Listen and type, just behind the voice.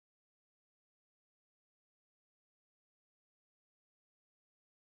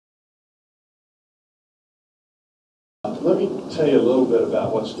let me tell you a little bit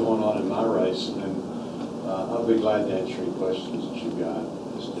about what's going on in my race, and then I'll be glad to answer any questions that you've got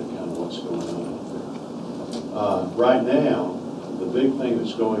as to kind of what's going on. Right now, the big thing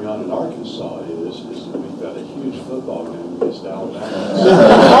that's going on in Arkansas is that we've got a huge football game against Alabama.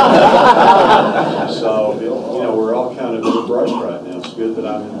 So, we're all kind of in a break right now. It's good that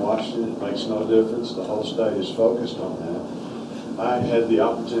I'm in Washington. It makes no difference. The whole state is focused on that. I had the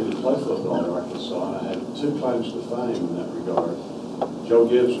opportunity to play football in Arkansas, and I had two claims to fame in that regard. Joe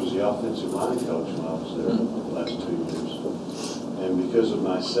Gibbs was the offensive line coach when I was there the last 2 years. And because of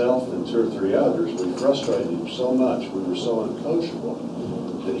myself and 2 or 3 others, we frustrated him so much, we were so uncoachable,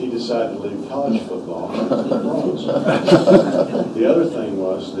 that he decided to leave college football and went to the pros. The other thing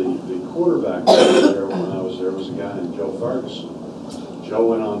was the quarterback there when I was there was a guy named Joe Ferguson. Joe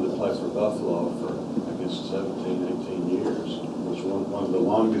went on to play for Buffalo for, I guess, 17, 18 years. Was one of the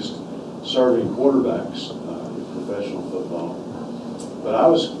longest serving quarterbacks in professional football. But I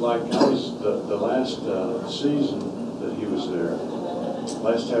was the last season that he was there,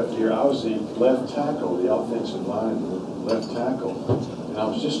 last half of the year, I was the left tackle, the offensive line left tackle. And I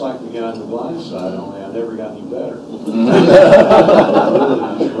was just like the guy on the blind side, only I never got any better. Literally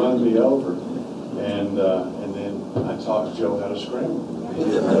just run me over. And then I taught Joe how to scramble.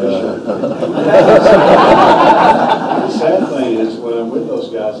 The sad thing is, when I'm with those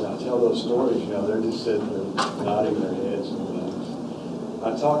guys and I tell those stories, they're just sitting there nodding their heads and things.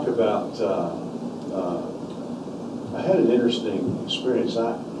 I talk about, I had an interesting experience.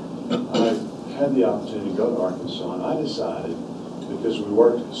 I had the opportunity to go to Arkansas, and I decided, because we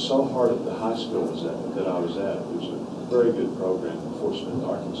worked so hard at the high school that I was at, it was a very good program in Fort Smith,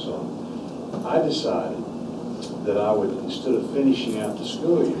 Arkansas. I decided that I would, instead of finishing out the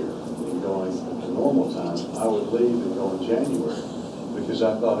school year and going at the normal time, I would leave and go in January, because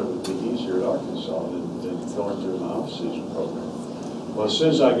I thought it would be easier at Arkansas than going through my off-season program. Well, as soon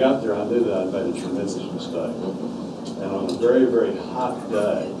as I got there, I knew that I'd made a tremendous mistake. And on a very, very hot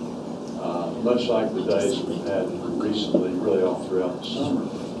day, much like the days that we've had recently, really all throughout the summer,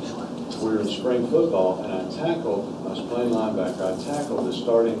 we were in spring football, and I was playing linebacker, I tackled the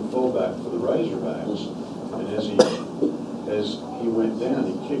starting fullback for the Razorbacks, and as he went down,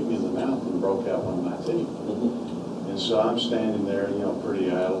 he kicked me in the mouth and broke out one of my teeth. And so I'm standing there, pretty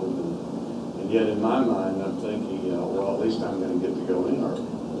addled, and yet in my mind, I'm thinking, well, at least I'm going to get to go in early.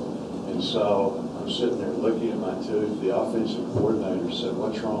 And so I'm sitting there looking at my tooth. The offensive coordinator said,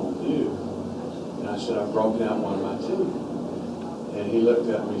 "What's wrong with you?" And I said, "I've broken out one of my teeth." And he looked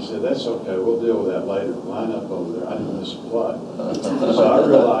at me and said, "That's okay, we'll deal with that later. Line up over there." I didn't miss a play. So I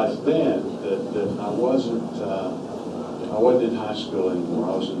realized then that I wasn't in high school anymore.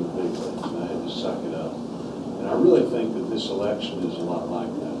 I was in the big leagues, and I had to suck it up. And I really think that this election is a lot like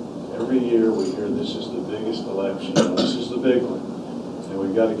that. Every year we hear this is the biggest election, this is the big one, and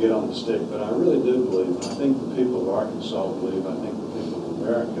we've got to get on the stick. But I really do believe, and I think the people of Arkansas believe, I think the people of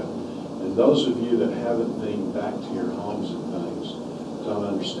America, and those of you that haven't been back to your homes and things don't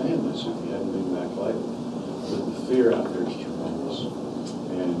understand this if you haven't been back lately. But the fear out there is tremendous.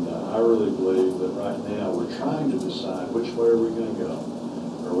 And I really believe that right now we're trying to decide which way are we going to go.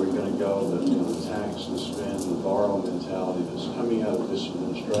 Are we going to go the tax, the spend, the borrow mentality that's coming out of this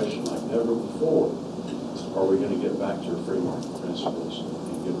administration like never before? Or are we going to get back to our free market principles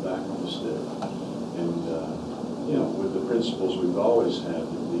and get back on the stick? And, with the principles we've always had,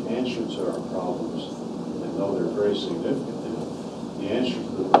 the answer to our problems, and though they're very significant, the answer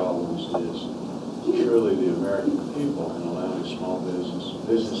to the problems is truly the American people and allowing small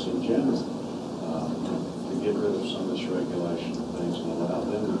business in general, to get rid of some of this regulation and things and allow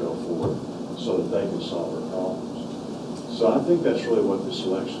them to go forward so that they can solve their problems. So I think that's really what this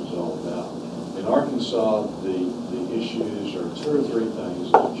election is all about. In Arkansas, the issues are 2 or 3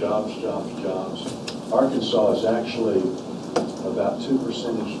 things: jobs, jobs, jobs. Arkansas is actually about 2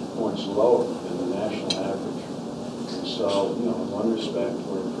 percentage points lower than the national average. And so, in one respect,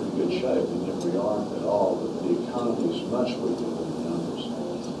 we're in pretty good shape, and if we aren't at all, the economy is much weaker than the numbers.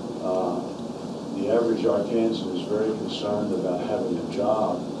 The average Arkansan is very concerned about having a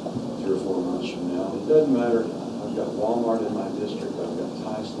job 3 or 4 months from now. It doesn't matter. I've got Walmart in my district. I've got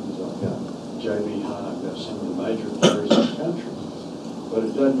Tyson's. I've got J.B. Hunt. I've got some of the major players in the country. But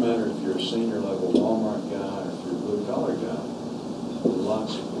it doesn't matter if you're a senior level Walmart guy or if you're a blue collar guy. There's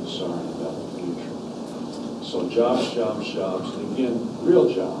lots of concern about the future. So jobs, jobs, jobs. And again, real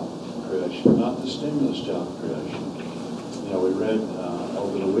job creation, not the stimulus job creation. We read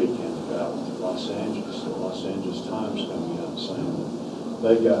over the weekend about Los Angeles, the Los Angeles Times coming out saying that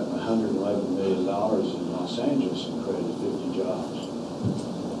they got $111 million in Los Angeles and created 50 jobs.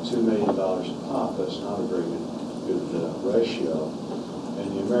 $2 million a pop, that's not a very good ratio. And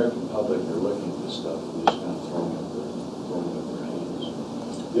the American public are looking at this stuff and just kind of throwing up their hands.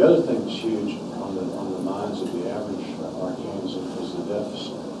 The other thing that's huge on the minds of the average Arkansan is the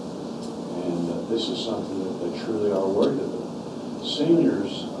deficit. And this is something that they truly are worried about.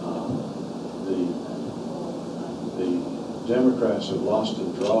 Seniors, the Democrats have lost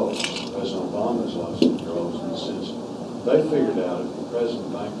in droves. President Obama has lost in droves, and since they figured out if the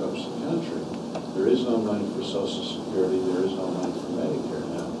president bankrupts the country, there is no money for Social Security, there is no money for Medicare.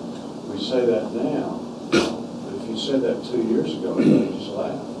 Now, we say that now, but if you said that 2 years ago, everybody just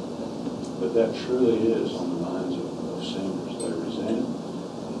laughed. But that truly is on the minds of seniors. They resent it.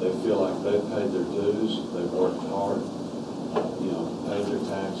 They feel like they've paid their dues, they've worked hard, paid their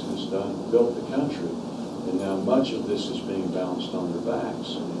taxes, built the country, and now much of this is being bounced on their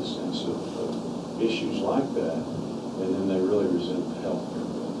backs in the sense of issues like that, and then they really resent the health care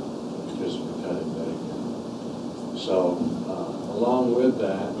bill because of the cutting Medicare. So, along with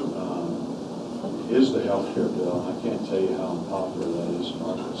that is the health care bill. I can't tell you how unpopular that is in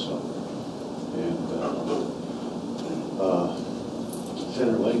Arkansas. And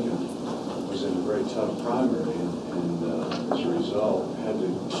Senator Lincoln was in a very tough primary, and as a result, had to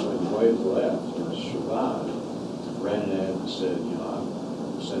swing way to the left and survive. Ran an ad and said, I'm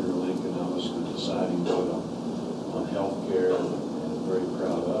Senator Lincoln, I was the deciding vote on health care, and I'm very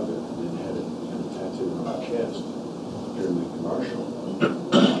proud of it, and then had it kind of tattooed on my chest during the commercial.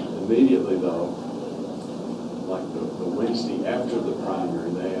 Immediately, though, like the Wednesday after the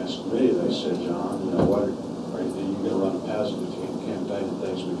primary, they asked me, they said, John, what are you going to run a positive campaign and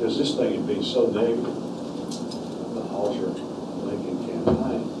things? Because this thing had been so negative, the Halter Lincoln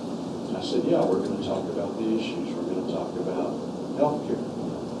campaign. And I said, yeah, we're going to talk about the issues. We're going to talk about health care.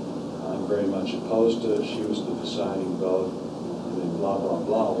 I'm very much opposed to it. She was the deciding vote, and then blah, blah,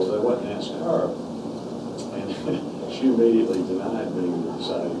 blah. Well, they went and asked her, and she immediately denied being the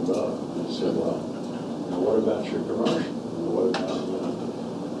deciding vote. And I said, well, what about your commercial? What about,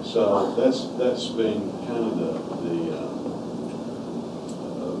 So that's been kind of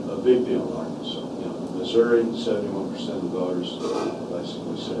a big deal in Arkansas. Missouri, 71% of the voters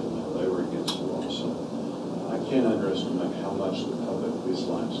basically said they were against the law. So I can't underestimate how much the public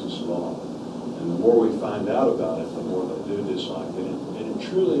dislikes this law. And the more we find out about it, the more they do dislike it. And it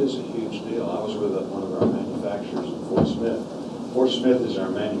truly is a huge deal. I was with one of our manufacturers in Fort Smith. Fort Smith is our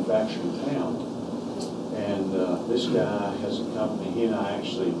manufacturing town. And this guy has a company. He and I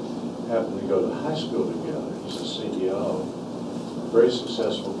actually happened to go to high school together. He's the CEO. Very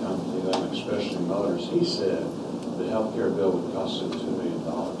successful company. They make specialty motors. He said the health care bill would cost them $2 million.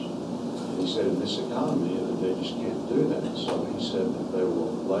 And he said in this economy that they just can't do that. So he said that they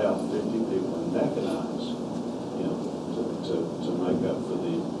will lay off 50 people and mechanize, to make up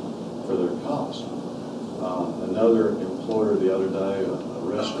for their cost. Another employer the other day, a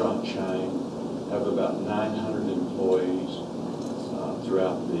restaurant chain, have about 900 employees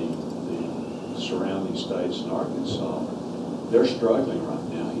throughout the surrounding states in Arkansas. They're struggling right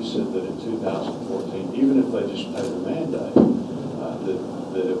now. He said that in 2014, even if they just pay the mandate,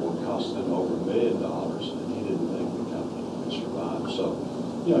 that it will cost them over $1 million, and he didn't think the company could survive. So,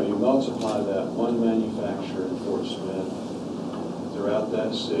 you multiply that one manufacturer in Fort Smith throughout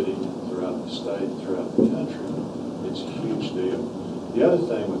that city, throughout the state, throughout the country, it's a huge deal. The other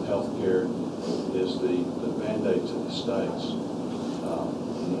thing with health care is the mandate to the states,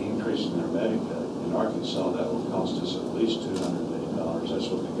 the increase in their Medicaid. In Arkansas, that will cost us at least $200 million.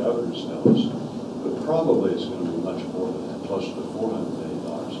 That's what the governor's telling us. But probably it's going to be much more than that, closer to $400 million.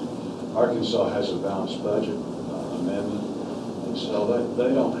 Arkansas has a balanced budget amendment, and so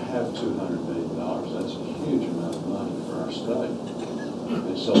they don't have $200 million. That's a huge amount of money for our state.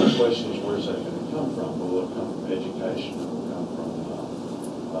 And so the question is, where's that going to come from? Will it come from education? Will it come from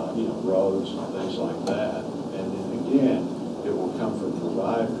roads and things like that? And then again, it will come from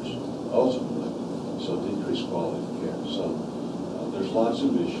providers, ultimately, so decreased quality of care. So there's lots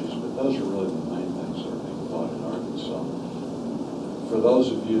of issues, but those are really the main things that are being thought in Arkansas. For those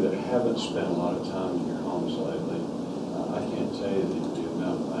of you that haven't spent a lot of time in your homes lately, I can't tell you the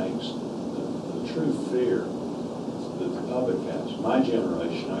amount of angst, the true fear that the public has. My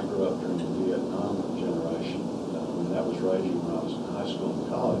generation, I grew up during the Vietnam generation, when that was raging when I was in high school and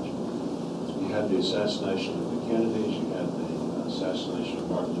college. You had the assassination of the Kennedys, you had the assassination of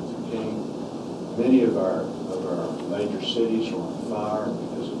Martin Luther King. Many of our major cities were on fire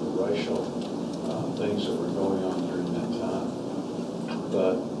because of the racial things that were going on during that time.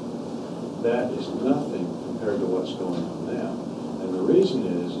 But that is nothing compared to what's going on now. And the reason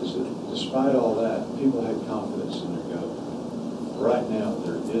is that despite all that, people had confidence in their government. Right now,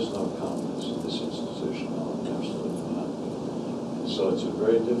 there is no confidence in this institution. competition on, absolutely not. And so it's a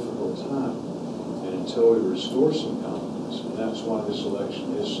very difficult time. And until we restore some confidence, and that's why this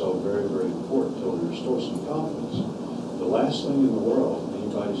election is so very, very important, until we restore some confidence. The last thing in the world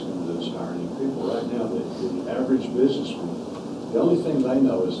anybody's going to do is hire any people. Right now, the average businessman, the only thing they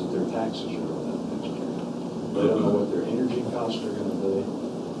know is that their taxes are going up next year. They don't know what their energy costs are going to be.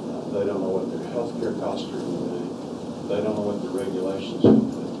 They don't know what their health care costs are going to be. They don't know what the regulations are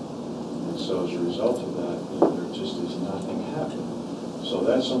going to be. And so as a result of that, there just is nothing happening. So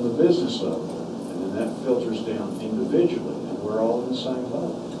that's on the business level. And then that filters down individually, and we're all in the same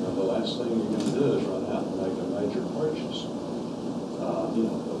boat. The last thing you're going to do is run out and make a major purchase, of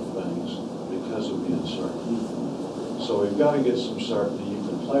things because of the uncertainty. So we've got to get some certainty. You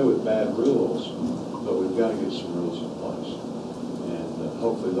can play with bad rules, but we've got to get some rules in place. And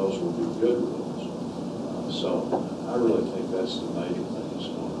hopefully those will be good rules. So I really think that's the major thing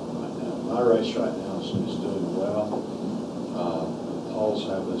that's going on right now. My race right now is doing well. The polls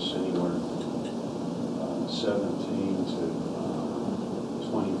have us anywhere 17 to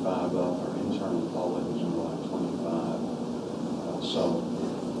 25 up. Our internal polling is more like 25.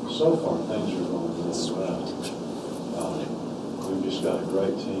 So far things are going really well. We've just got a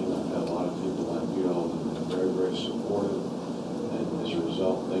great team. I've got a lot of people like you all that have been very, very supportive. And as a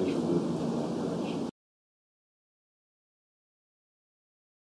result, things are moving